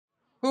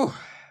Whew.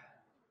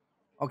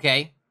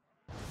 Okay.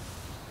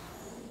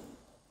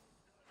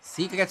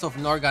 Secrets of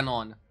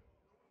Norganon.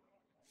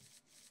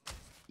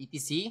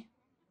 ETC?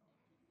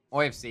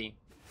 OFC.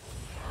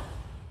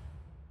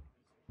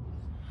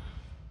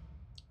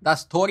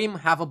 Does Thorim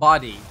have a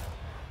body?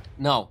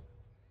 No.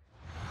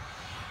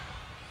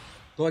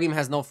 Thorim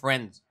has no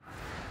friends.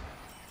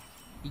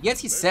 He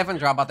gets his 7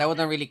 drop, but I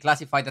wouldn't really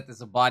classify that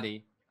as a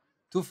body.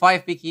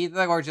 2-5 pick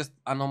either or just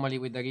anomaly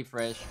with the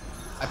refresh.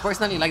 I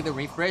personally like the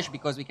refresh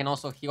because we can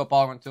also hero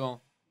power on 2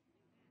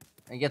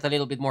 and get a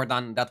little bit more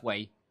done that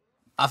way.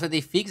 After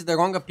they fixed the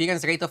wrong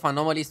appearance rate of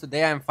anomalies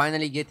today, I'm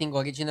finally getting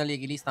originally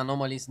released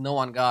anomalies no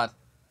one got.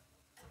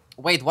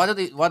 Wait, what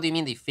do you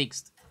mean they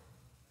fixed?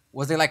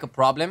 Was there like a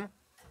problem?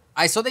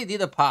 I saw they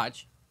did a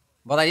patch,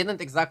 but I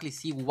didn't exactly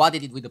see what they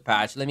did with the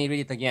patch. Let me read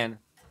it again.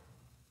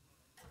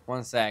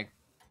 One sec.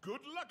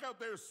 Good luck out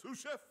there, sous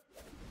chef.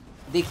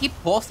 They keep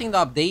posting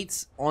the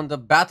updates on the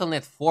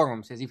Battle.net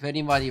forums, as if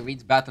anybody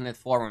reads Battle.net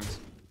forums.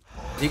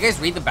 Do you guys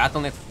read the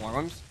Battle.net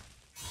forums?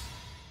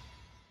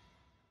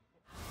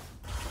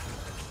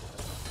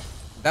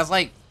 That's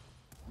like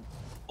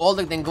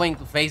older than going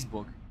to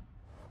Facebook.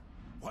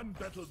 One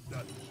battle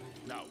done.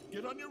 Now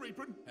get on your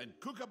apron and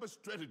cook up a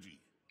strategy.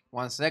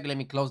 One sec, let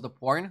me close the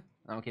porn.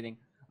 No, I'm kidding.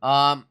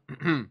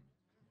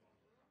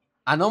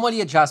 Anomaly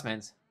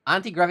adjustments.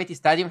 Anti-gravity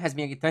stadium has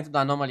been returned to the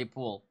anomaly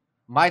pool.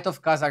 Might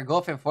of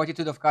Kazargov and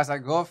Fortitude of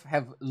Kazargov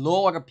have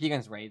lower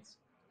appearance rates.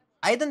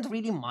 I didn't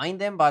really mind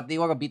them, but they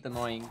were a bit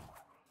annoying.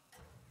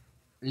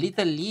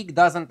 Little League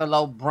doesn't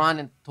allow Bran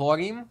and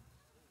Thorim.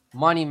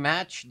 Money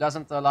Match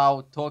doesn't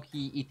allow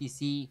Toki,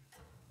 ETC,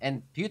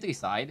 and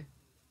Putricide.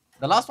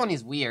 The last one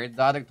is weird,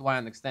 the other two I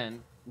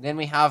understand. Then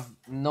we have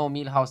no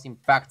Millhouse in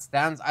packed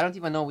stands. I don't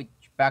even know which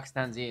packed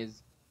stands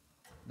is.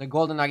 The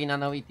Golden Arena,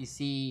 no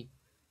ETC,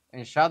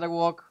 and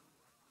Shadowwalk.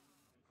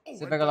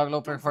 Several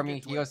low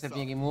performing heroes have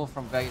been removed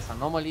from various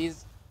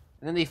anomalies.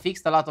 And then they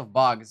fixed a lot of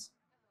bugs.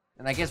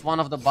 And I guess one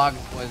of the bugs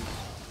was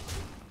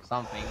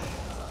something.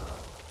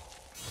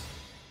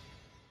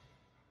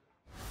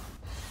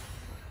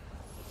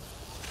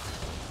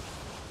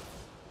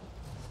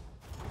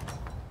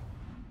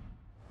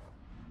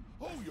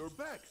 Oh, you're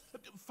back.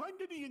 Find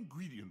any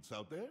ingredients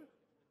out there?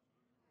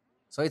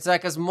 So it's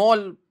like a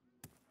small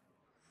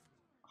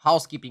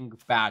housekeeping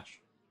patch.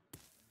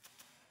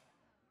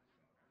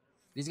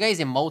 This guy is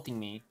emoting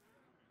me.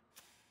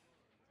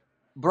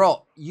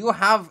 Bro, you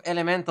have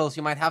elementals,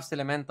 you might have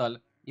elemental.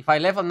 If I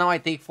level now, I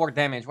take 4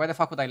 damage. Why the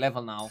fuck would I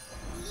level now?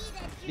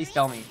 Please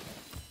tell me.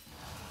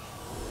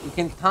 You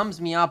can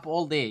thumbs me up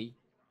all day.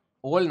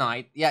 All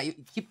night. Yeah, you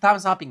keep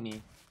thumbs upping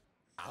me.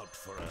 Out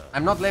for a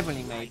I'm not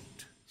leveling, mate.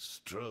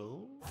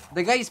 stroll?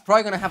 The guy is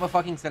probably gonna have a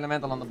fucking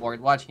elemental on the board.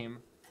 Watch him.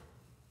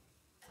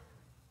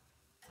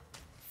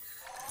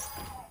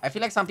 I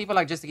feel like some people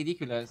are just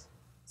ridiculous.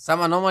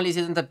 Some anomalies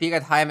didn't appear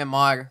at high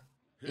MMR.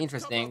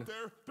 Interesting.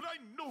 There, but I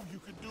know you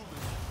can do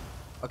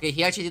this. Okay,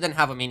 he actually didn't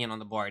have a minion on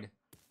the board.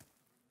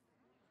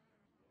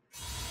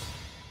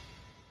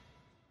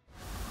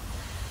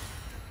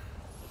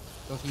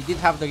 So he did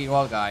have the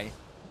reroll guy.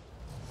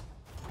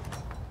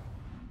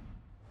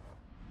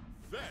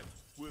 That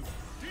was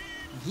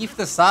deep. Gift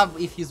a sub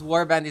if his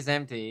warband is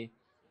empty.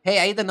 Hey,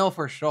 I didn't know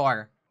for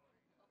sure.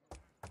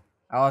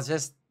 I was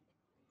just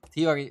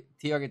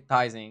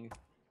theorizing.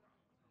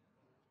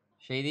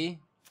 Shady?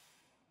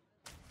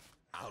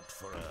 Out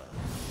for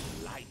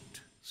a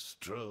light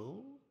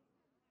stroll?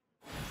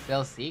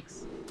 Sell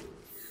 6.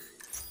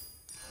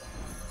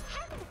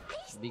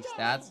 Big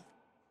stats.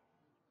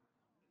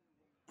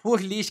 Poor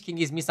Lich King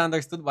is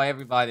misunderstood by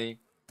everybody.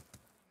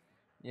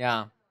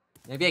 Yeah.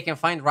 Maybe I can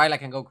find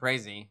Rylak and go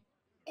crazy.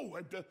 Oh,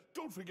 and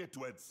don't forget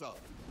to add sub.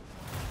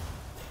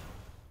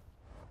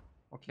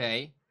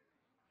 Okay.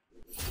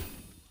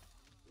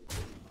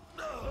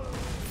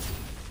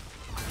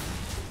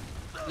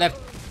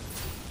 Left.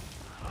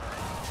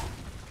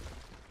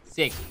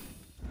 Sick.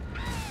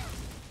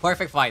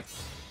 Perfect fight.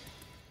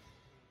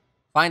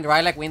 Find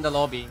Rylak, win the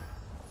lobby.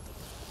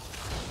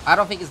 I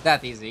don't think it's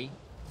that easy.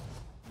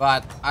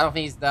 But I don't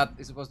think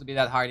it's supposed to be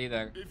that hard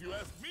either. If you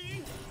ask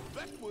me,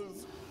 that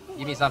was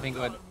Give me something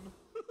good.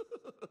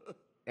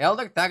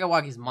 Elder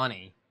Tagawag is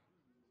money.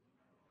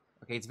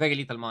 Okay, it's very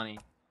little money.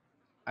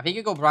 I think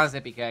you go Bronze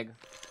Epic Egg.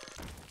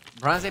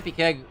 Bronze Epic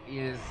Egg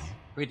is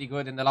pretty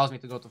good and allows me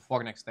to go to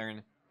 4 next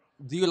turn.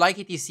 Do you like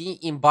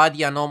ETC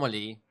Embody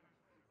Anomaly?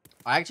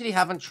 I actually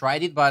haven't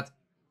tried it, but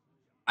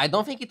I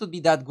don't think it would be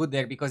that good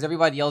there because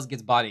everybody else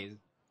gets bodies.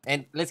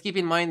 And let's keep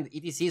in mind,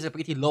 ETC is a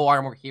pretty low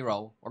armor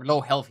hero, or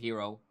low health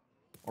hero,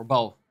 or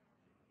both.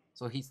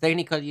 So he's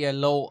technically a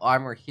low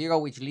armor hero,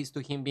 which leads to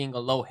him being a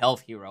low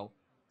health hero.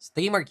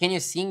 Streamer, can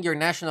you sing your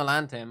national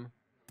anthem?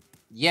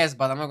 Yes,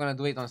 but I'm not gonna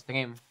do it on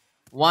stream.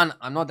 1,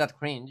 I'm not that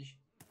cringe.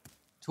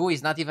 2,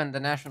 it's not even the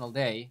national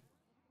day.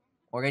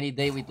 Or any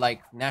day with,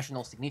 like,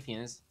 national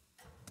significance.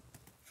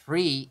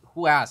 3,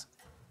 who asked?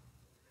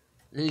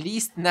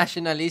 Least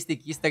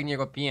nationalistic Eastern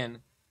European.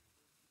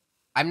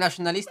 I'm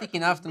nationalistic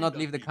enough to not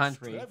leave the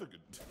country.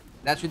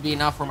 That should be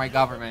enough for my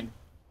government.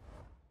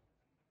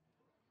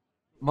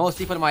 Most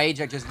people my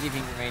age are just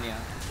leaving Romania.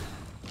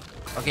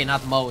 Okay,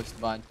 not most,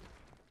 but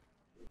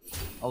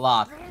a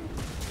lot.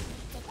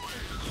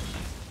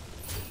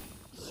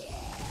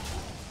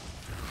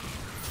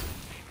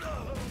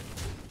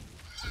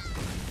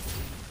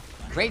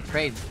 Great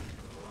trade.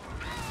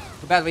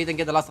 Too bad we didn't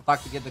get the last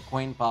attack to get the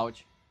coin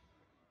pouch.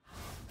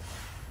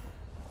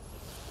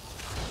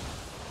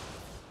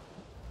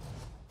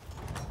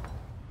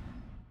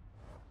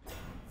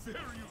 There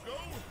you go.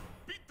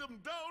 Beat them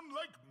down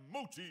like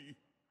mochi.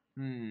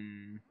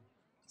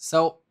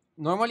 So,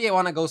 normally I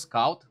want to go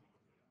scout.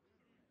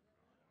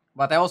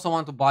 But I also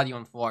want to body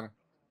on 4.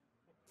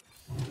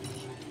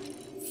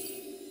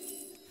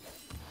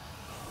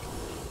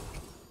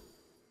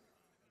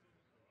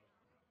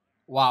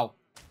 Wow.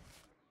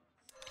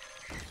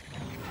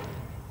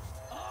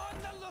 On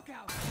the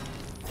lookout.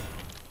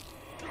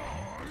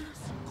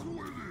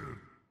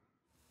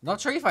 Not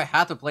sure if I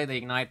had to play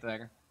the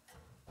Igniter.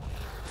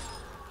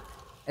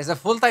 As a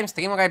full-time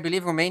streamer, I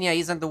believe Romania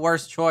isn't the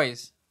worst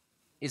choice.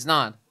 It's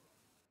not.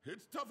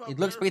 It's tough out It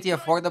looks there, pretty but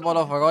I affordable know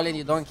overall, and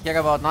you don't care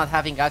about not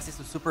having access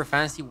to super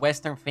fancy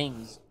Western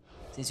things,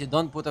 since you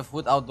don't put a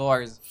foot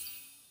outdoors.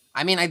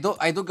 I mean, I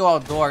do go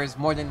outdoors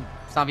more than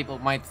some people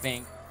might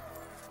think,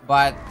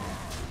 but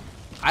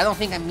I don't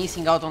think I'm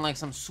missing out on like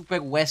some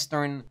super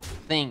Western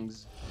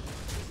things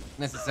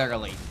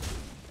necessarily.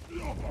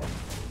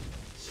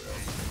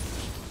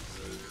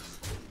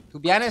 To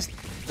be honest,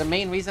 the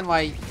main reason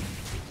why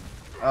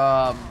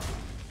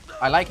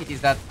I like it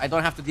is that I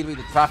don't have to deal with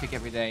the traffic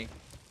every day.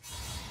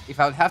 If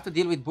I would have to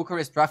deal with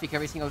Bucharest traffic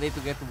every single day to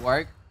get to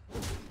work,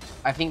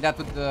 I think that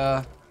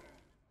would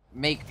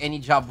make any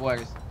job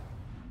worse.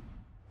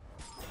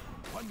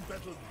 one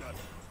battle done.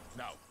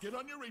 Now get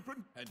on your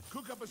apron and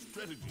cook up a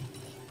strategy.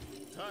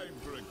 Time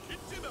for a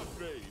kitchen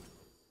upgrade.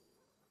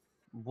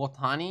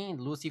 Botany,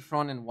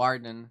 Lucifron, and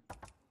Warden.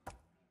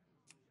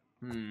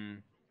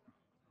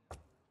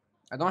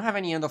 I don't have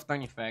any end of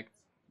turn effects.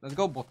 Let's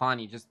go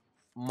Botany, just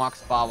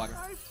max power.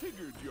 I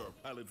figured your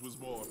palate was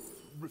more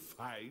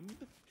refined.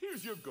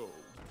 Here's your gold.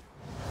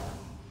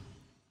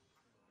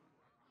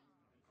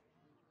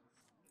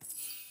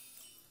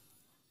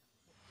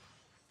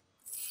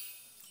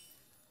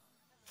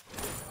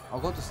 I'll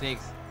go to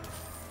 6.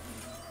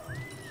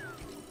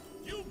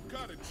 You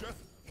got it, Chef.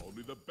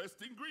 Only the best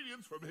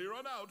ingredients from here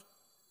on out.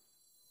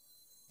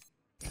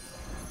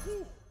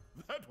 Ooh,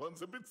 that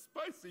one's a bit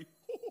spicy.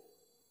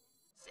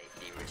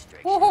 Safety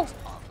restrictions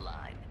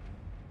offline.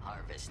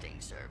 Harvesting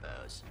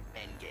servos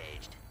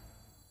engaged.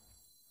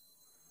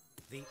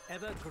 The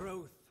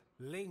ever-growth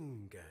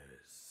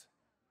lingers.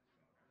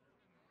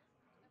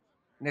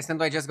 Next time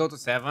do I just go to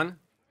 7?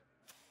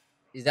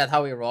 Is that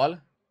how we roll?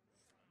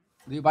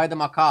 Do you buy the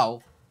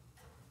Macau?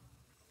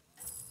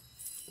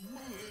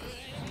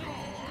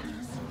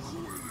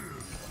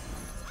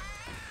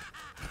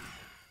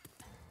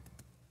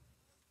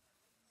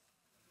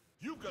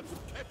 You've got some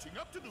catching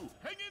up to do.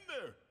 Hang in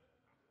there.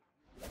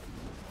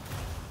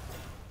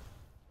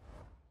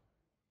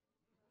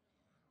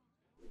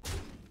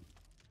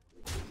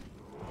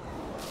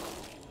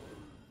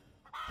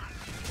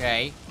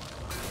 Okay.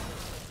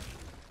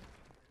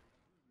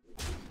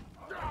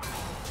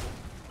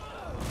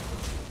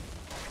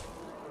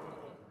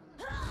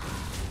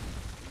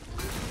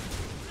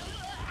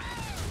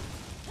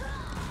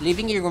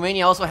 Living in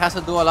Romania also has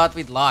to do a lot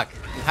with luck.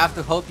 You have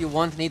to hope you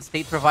won't need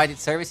state-provided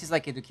services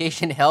like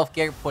education,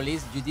 healthcare,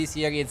 police,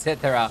 judiciary,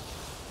 etc.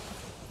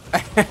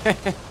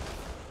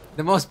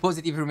 The most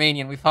positive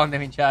Romanian, we found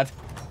them in chat.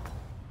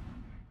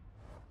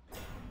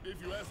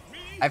 If you ask me,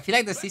 I feel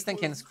like the that system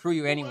can was screw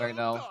you anywhere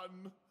well though.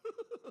 done.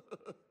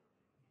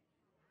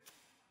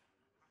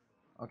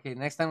 Okay,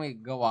 next time we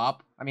go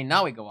up. I mean,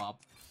 now we go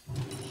up.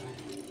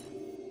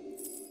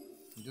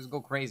 We just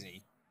go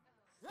crazy.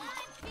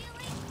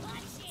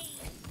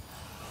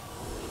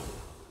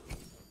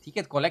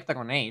 Ticket collector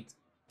on 8.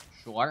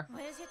 Sure.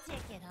 Where's your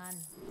ticket, hon?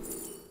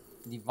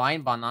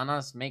 Divine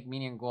bananas make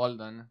minion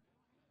golden.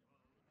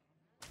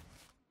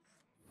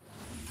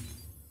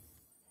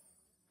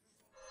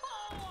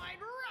 Oh, I'd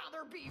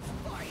rather be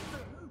fighting.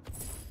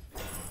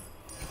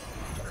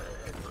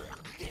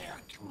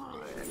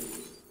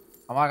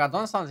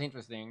 Amagadon sounds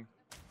interesting.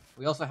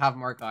 We also have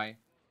Murkai.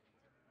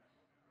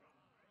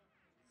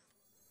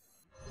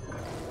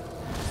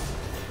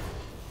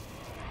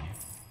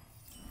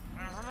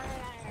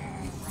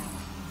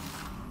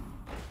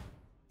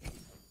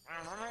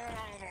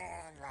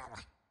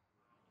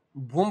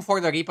 Boom for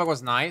the Reaper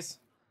was nice.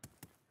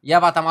 Yeah,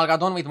 but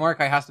Amalgadon with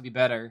Murkai has to be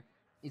better.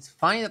 It's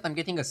funny that I'm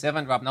getting a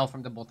 7-drop now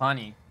from the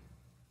Botany.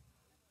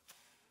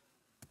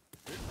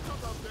 It's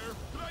tough out there,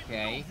 but I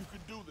Okay. know you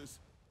can do this.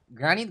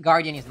 Granite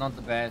Guardian is not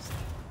the best.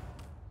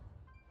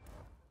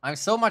 I'm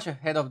so much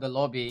ahead of the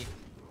lobby.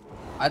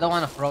 I don't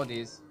want to throw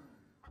this.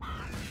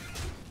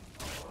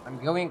 I'm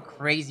going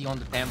crazy on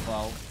the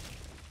tempo.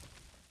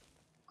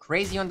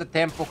 Crazy on the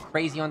tempo,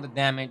 crazy on the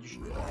damage.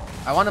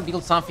 I want to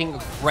build something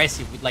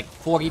aggressive with like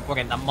 4 Reaper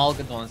and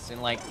Amalgadons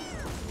and like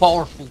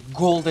powerful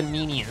golden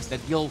minions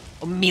that deal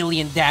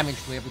 1,000,000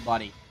 damage to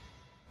everybody.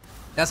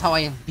 That's how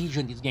I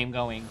envision this game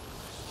going.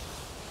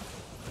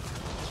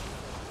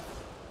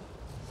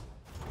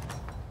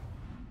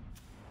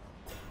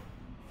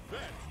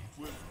 That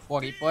was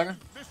 44.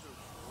 vicious.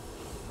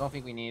 Don't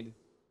think we need.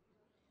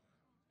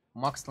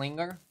 Mock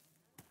Slinger.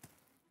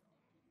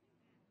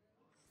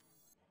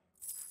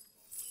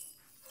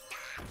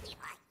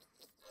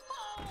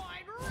 Oh,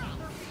 I'd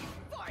rather be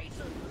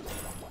fighting.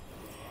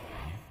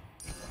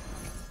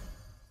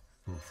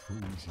 The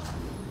frozen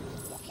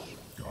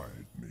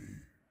guide me.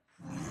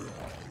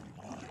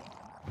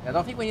 I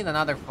don't think we need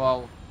another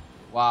foe.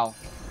 Wow.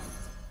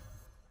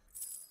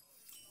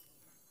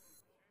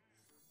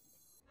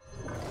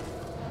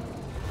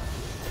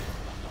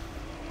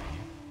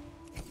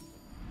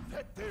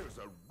 That there's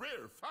a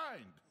rare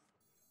find.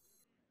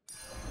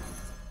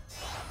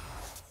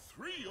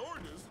 3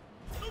 orders?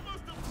 You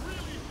must have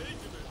really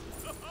taken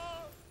it.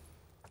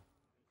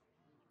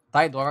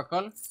 Tide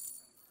Oracle.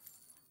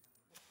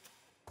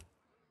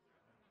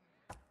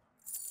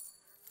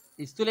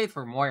 It's too late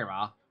for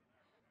Moira.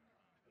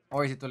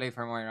 Or is it too late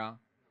for Moira?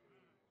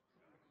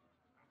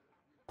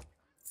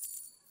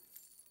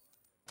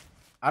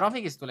 I don't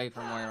think it's too late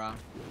for Moira.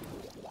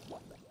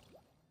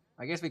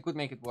 I guess we could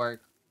make it work.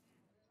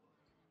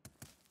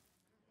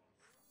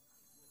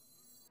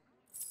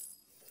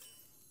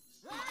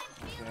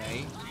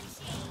 Okay.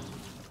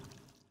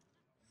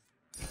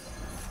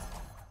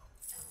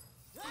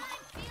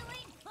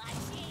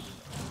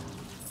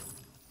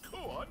 Go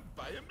on,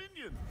 buy a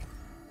minion.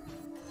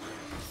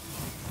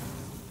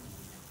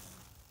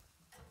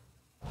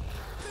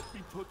 Let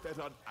me put that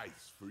on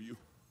ice for you.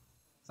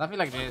 Something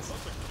like this.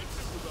 Thought the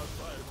kitchen was on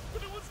fire,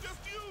 but it was just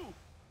you.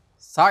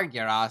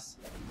 Sargeras.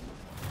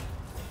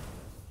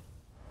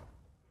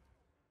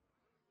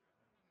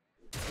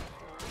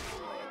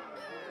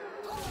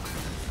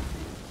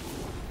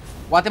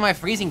 What am I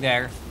freezing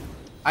there?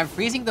 I'm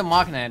freezing the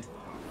magnet.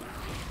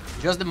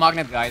 Just the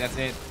magnet guy, that's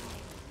it.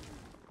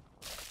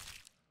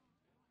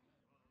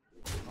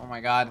 Oh my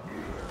god.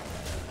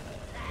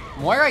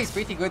 Moira is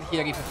pretty good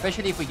here,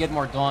 especially if we get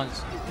more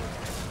dons.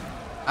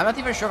 I'm not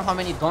even sure how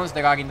many dons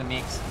there are in the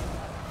mix.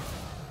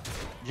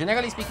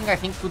 Generally speaking, I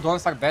think 2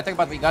 dons are better,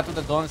 but we got to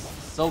the dons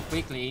so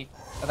quickly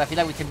that I feel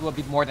like we can do a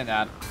bit more than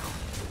that.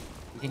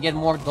 We can get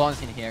more dons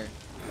in here.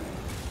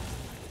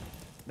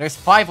 There's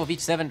 5 of each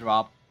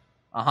 7-drop.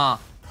 Uh-huh.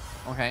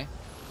 Okay.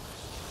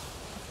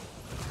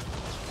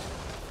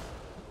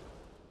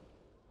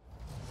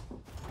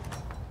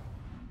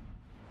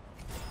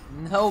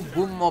 No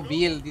boom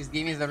mobile. This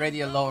game is already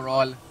a low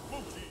roll.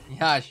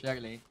 Yeah,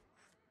 surely.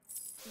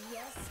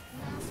 Yes,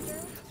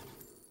 master.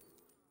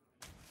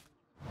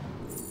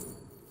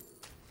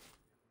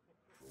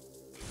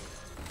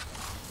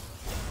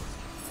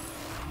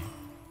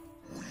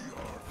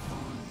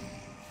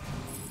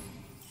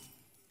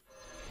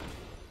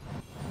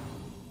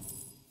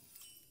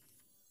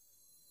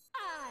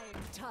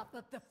 I'm top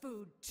of the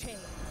food chain.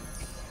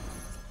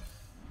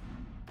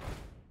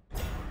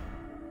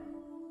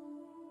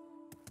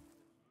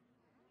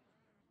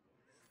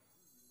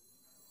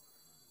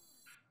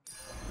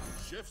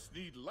 Chefs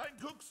need line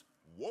cooks,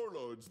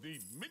 warlords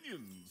need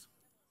minions.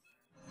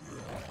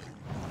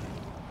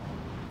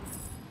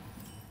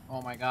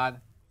 Oh my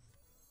god.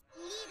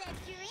 Need a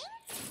drink?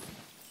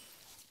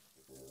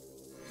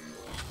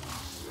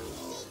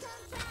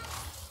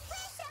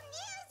 Play some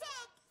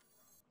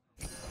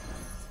music!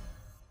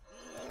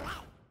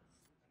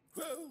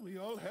 Well, we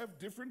all have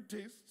different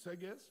tastes, I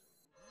guess.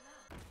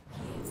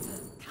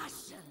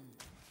 Percussion.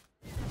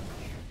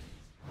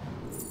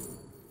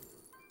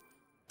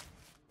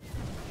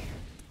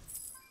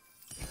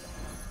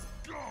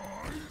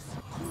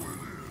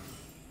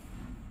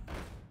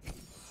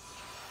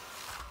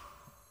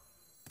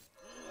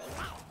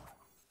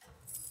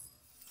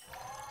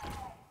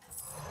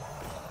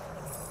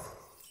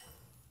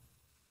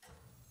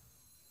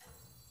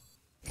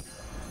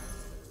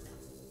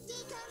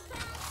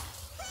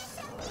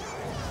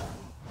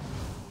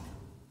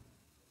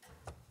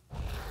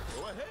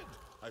 Go ahead.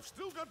 I've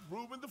still got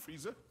room in the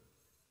freezer.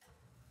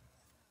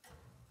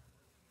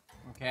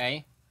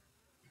 Okay.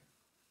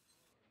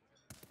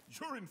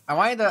 You're in I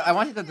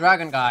wanted the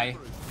dragon guy.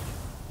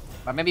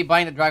 But maybe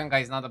buying the dragon guy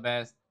is not the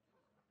best.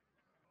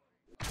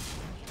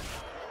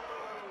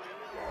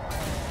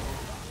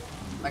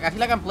 Like, I feel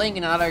like I'm playing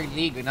in another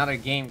league, another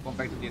game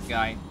compared to this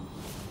guy.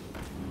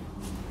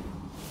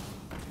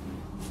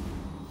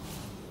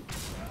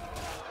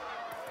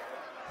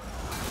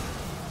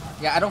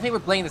 Yeah, I don't think we're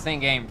playing the same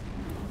game.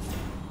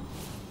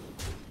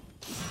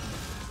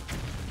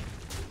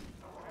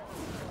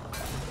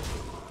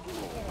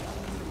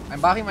 I'm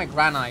buffing my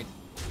granite.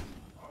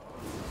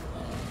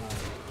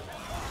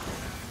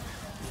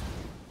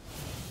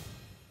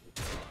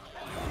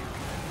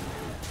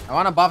 I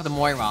want to buff the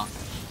Moira.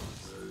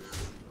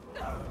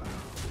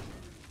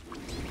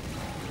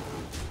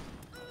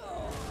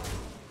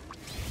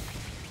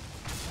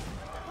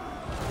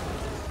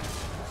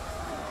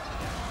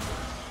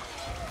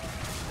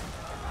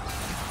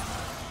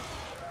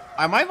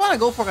 I might want to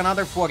go for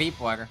another 4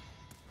 Reaper.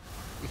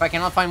 If I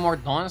cannot find more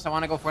Dons, I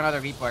want to go for another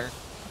Reaper.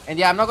 And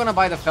yeah, I'm not gonna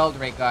buy the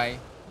Feldrake guy.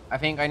 I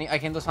think I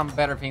can do some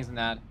better things than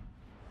that.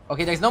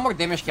 Okay, there's no more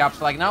damage cap,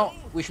 so like now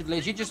we should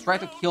legit just try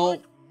to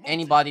kill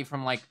anybody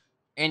from like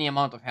any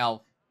amount of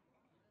health.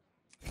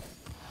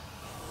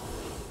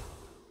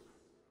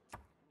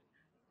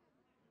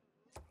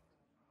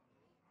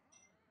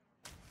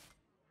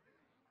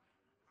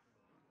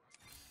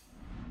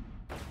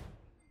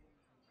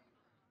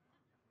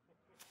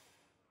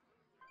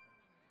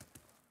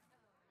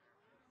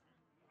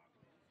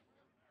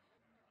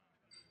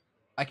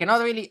 I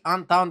cannot really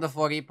untown the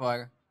 4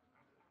 Reaper.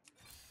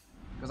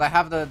 Because I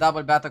have the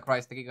double battle cry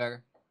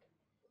trigger.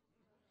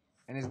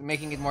 And it's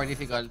making it more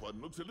difficult. That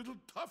one looks a little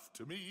tough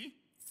to me.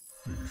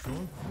 Fish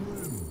are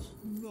friends,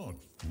 not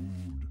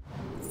food.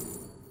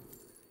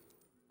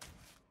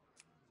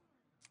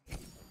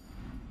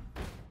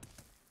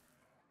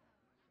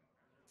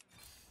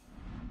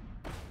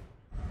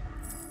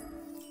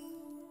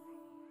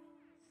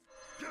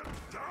 Get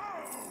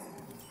down!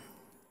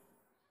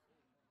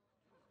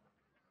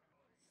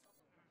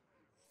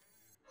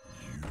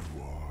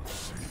 You are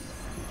safe,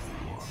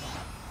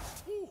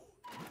 one. Ooh,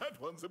 that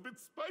one's a bit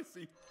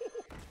spicy.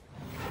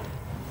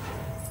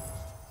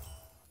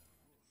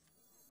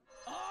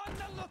 On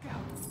the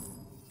lookout.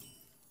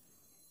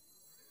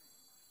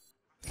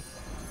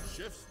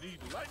 Chefs need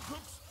line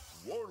cooks,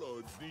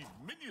 warlords need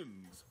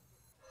minions.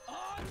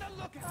 On the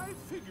lookout. I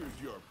figured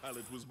your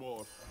palate was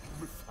more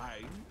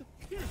refined.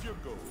 Here's your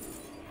goal.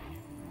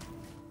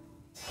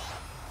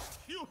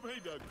 You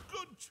made a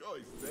good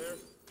choice there.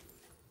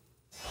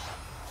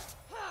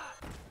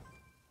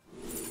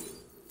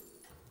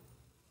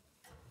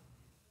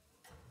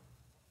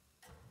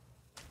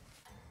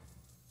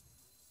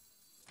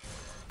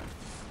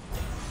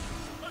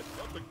 I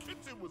thought the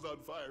kitchen was on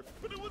fire,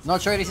 but it was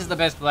Not sure this is the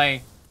best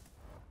play.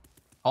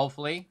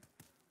 Hopefully.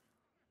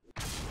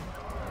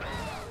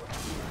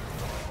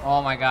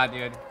 Oh my god,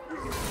 dude.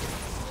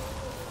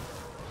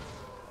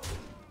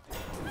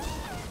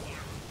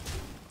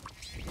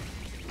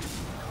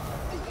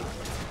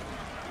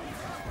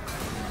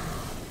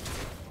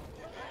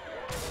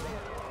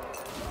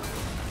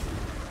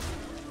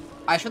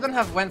 I shouldn't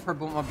have went for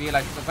Bootmobile,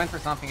 I should have went for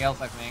something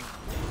else, I think.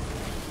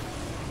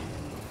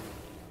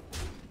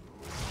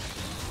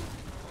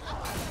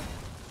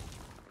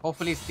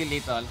 Hopefully it's still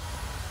lethal.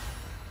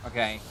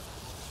 Okay.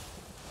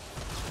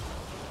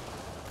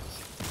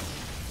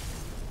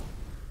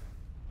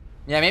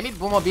 Yeah, maybe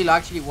Boomobile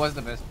actually was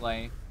the best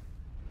play.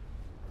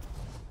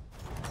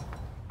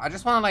 I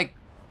just want to like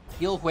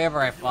kill whoever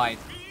I fight.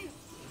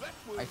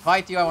 I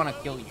fight you, I want to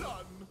kill you.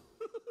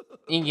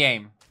 In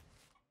game.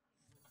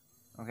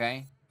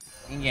 Okay?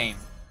 In game.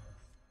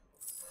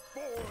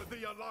 for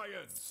the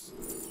Alliance.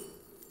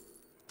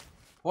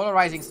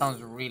 Polarizing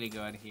sounds really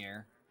good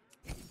here.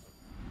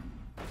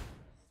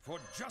 For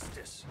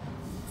justice.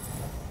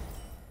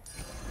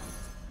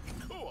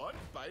 Go on,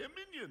 buy a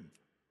minion.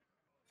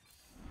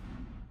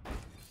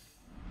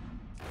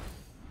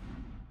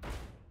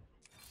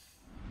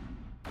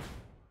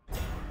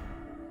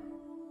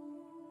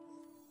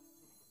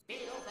 Go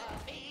to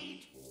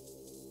sleep.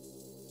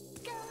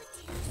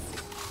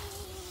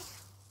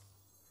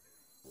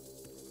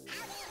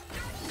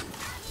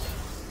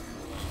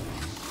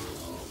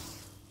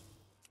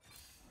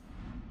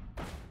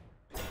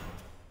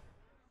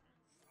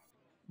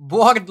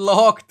 Board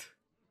locked!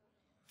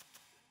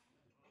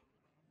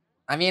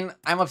 I mean,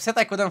 I'm upset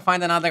I couldn't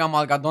find another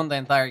Amalgadon the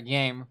entire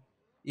game.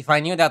 If I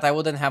knew that, I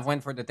wouldn't have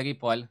went for the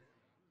triple.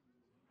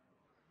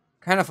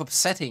 Kind of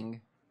upsetting.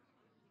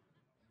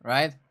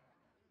 Right?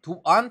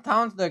 To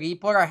untaunt the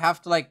Reaper, I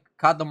have to, like,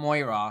 cut the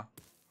Moira.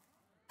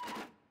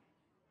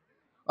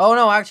 Oh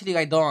no, actually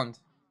I don't.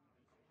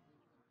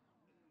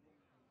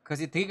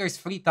 Because it triggers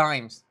 3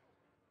 times.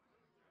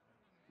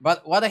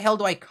 But what the hell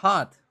do I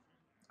cut?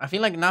 I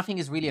feel like nothing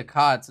is really a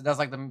cut, so that's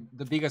like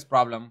the biggest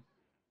problem.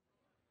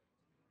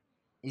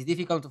 It's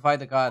difficult to fight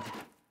the cut.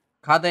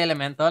 Cut the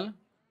Elemental.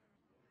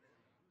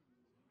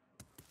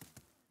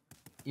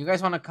 You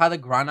guys want to cut the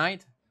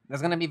Granite?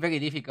 That's gonna be very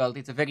difficult.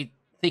 It's a very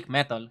thick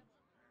metal.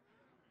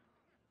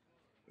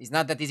 It's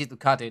not that easy to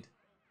cut it.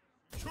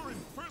 You're in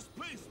first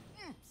place.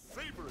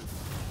 Savor it.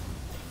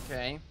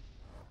 Okay.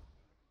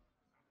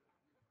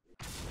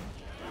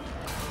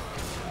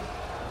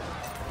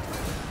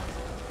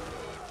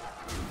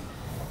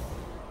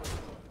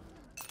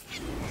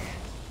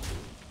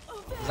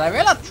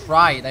 Zyrella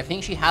tried. I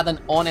think she had an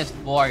honest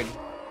board.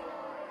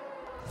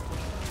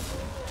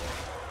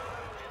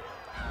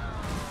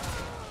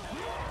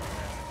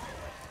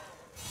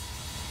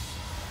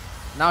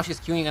 Now she's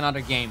queuing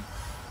another game.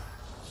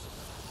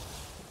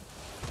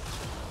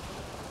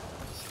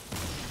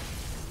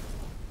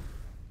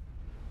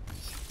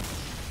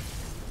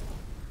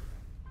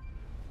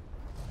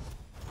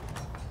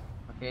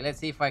 Okay, let's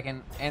see if I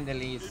can end the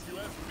lease. If you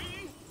ask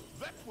me,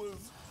 that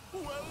was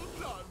well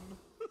done.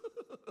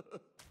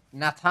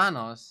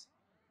 Nathanos.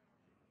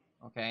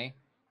 Okay.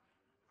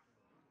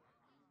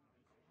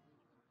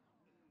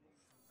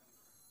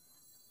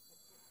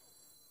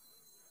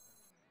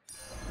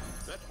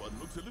 That one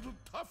looks a little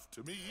tough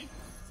to me.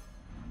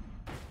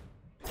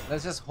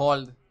 Let's just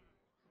hold.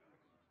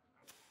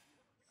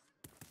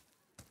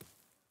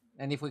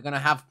 And if we're gonna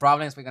have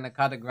problems, we're gonna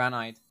cut the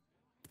granite.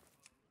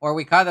 Or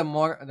we cut the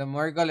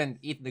Murgle and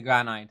eat the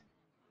granite.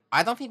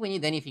 I don't think we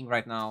need anything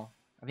right now.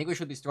 I think we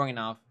should be strong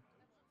enough.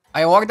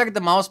 I ordered the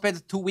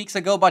mousepad 2 weeks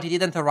ago, but it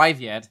didn't arrive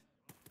yet.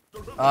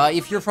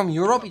 If you're from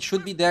Europe, it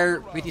should be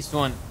there pretty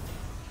soon.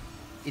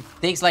 It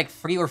takes like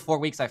 3 or 4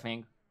 weeks, I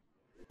think.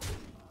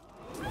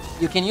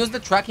 You can use the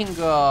tracking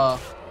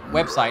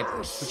website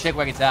to check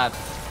where it's at.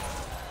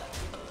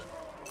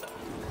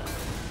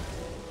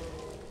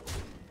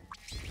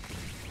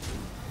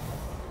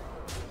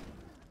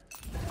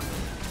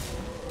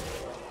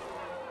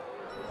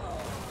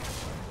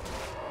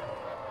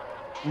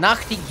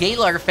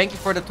 Nachtigaler, thank you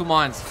for the 2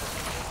 months.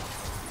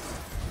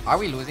 Are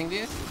we losing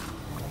this?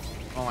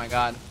 Oh my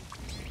god.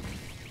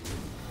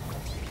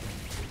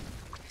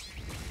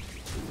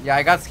 Yeah,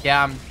 I got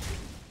scammed.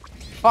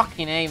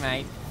 Fucking A,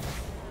 mate.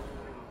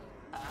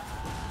 I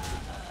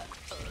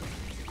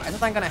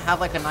thought I'm gonna have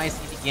like a nice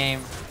easy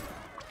game.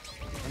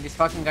 And this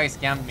fucking guy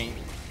scammed me.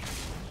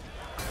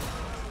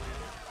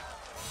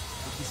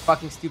 With this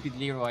fucking stupid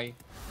Leroy.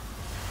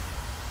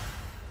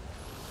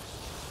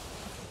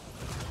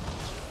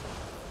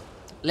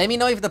 Let me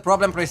know if the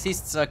problem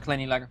persists,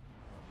 Cleniller.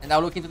 And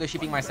I'll look into the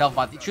shipping myself,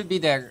 but it should be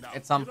there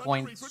at some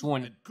point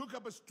soon. And cook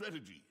up a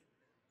strategy.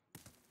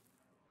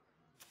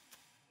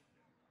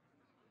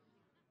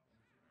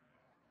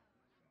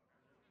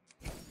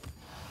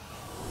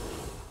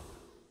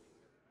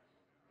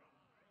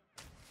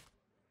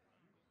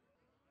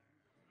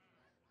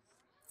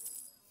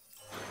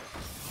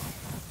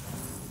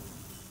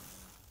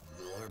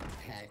 Your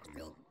pet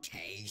will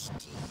taste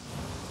you.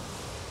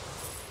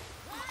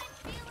 I'm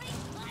feeling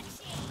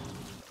punchy.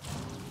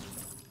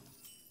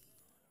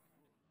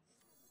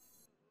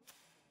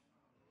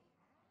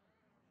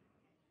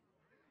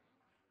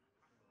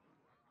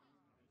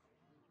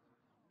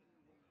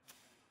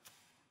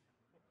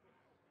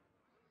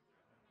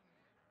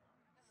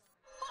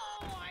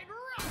 Oh, I'd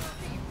rather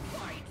be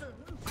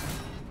frightened.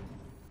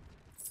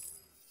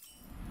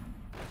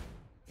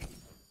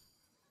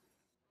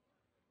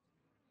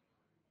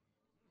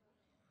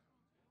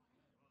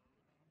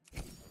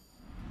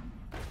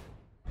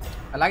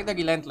 I like the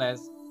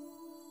Relentless.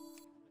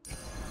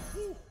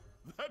 Ooh,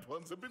 that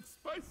one's a bit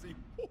spicy.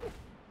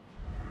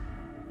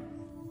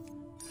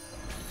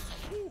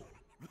 Ooh,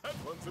 that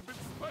one's a bit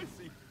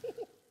spicy.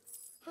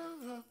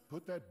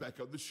 Put that back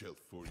on the shelf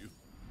for you.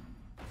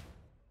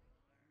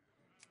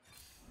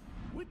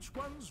 Which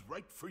one's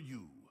right for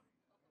you?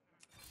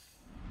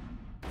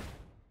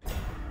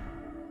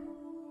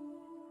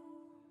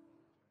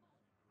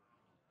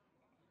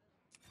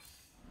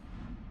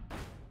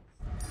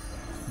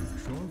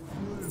 Fish are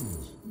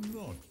friends,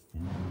 not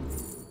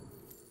fools.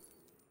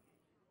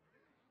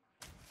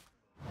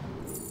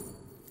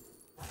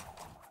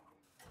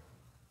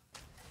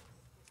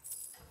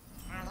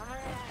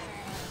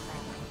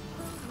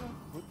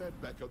 Put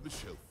that back on the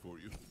shelf for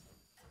you.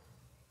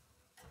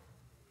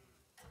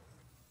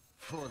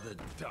 For the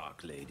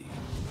Dark Lady.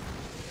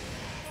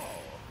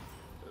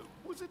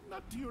 Was it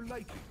not to your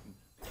liking?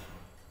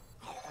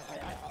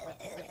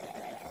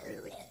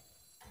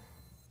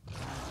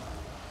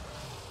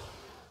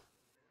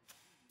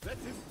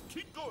 That's it.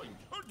 Keep going.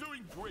 You're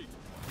doing great.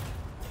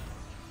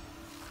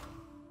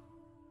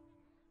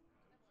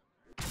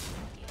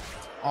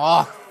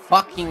 Oh,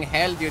 fucking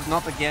hell, dude,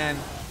 not again.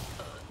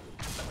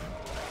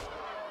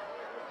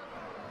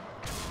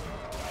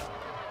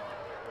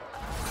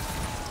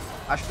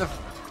 I should have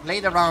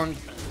played around.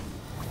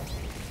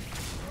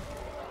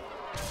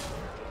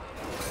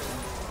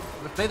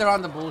 Played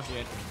around the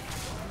bullshit.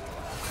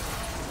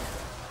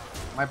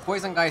 My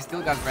poison guy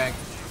still got wrecked.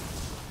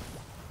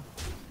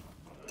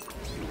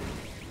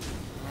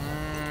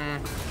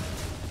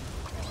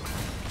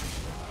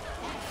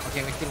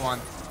 Okay, we still won.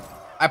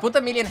 I put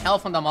 1,000,000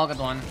 health on the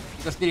Amalgadon.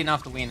 It was still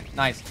enough to win.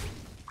 Nice.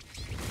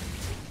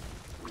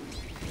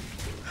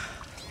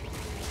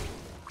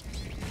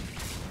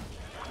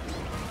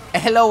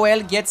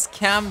 LOL gets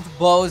scammed,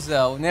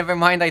 bozo. Never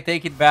mind, I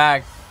take it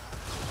back.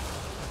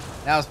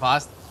 That was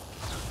fast.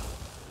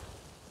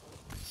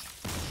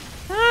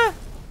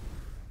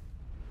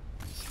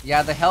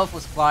 Yeah, the health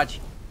was clutch.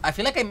 I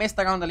feel like I messed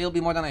around a little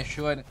bit more than I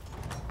should.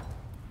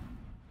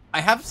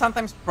 I have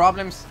sometimes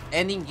problems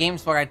ending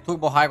games where I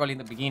turbo high roll in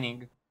the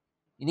beginning.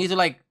 You need to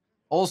like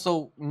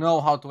also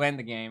know how to end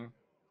the game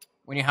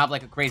when you have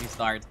like a crazy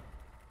start.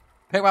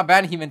 Perma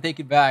ban him and take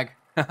it back.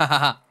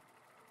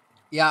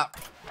 Yeah,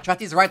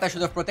 chat is right. I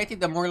should have protected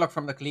the Murloc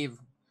from the cleave.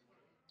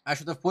 I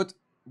should have put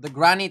the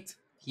granite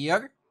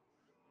here.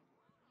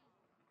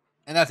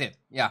 And that's it.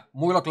 Yeah,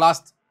 Murloc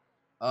last.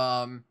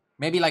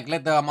 Maybe like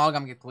let the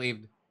amalgam get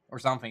cleaved or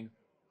something.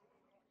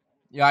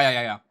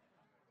 Yeah.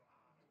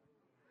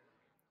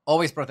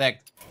 Always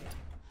protect.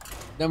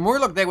 The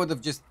Murloc deck would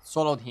have just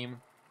soloed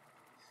him.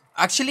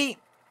 Actually,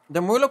 the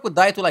Murloc would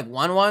die to like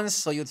 1/1,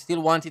 so you'd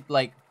still want it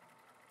like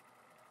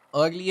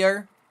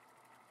earlier.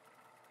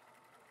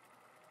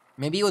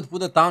 Maybe you would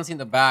put the towns in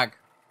the back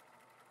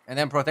and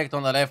then protect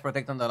on the left,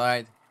 protect on the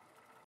right.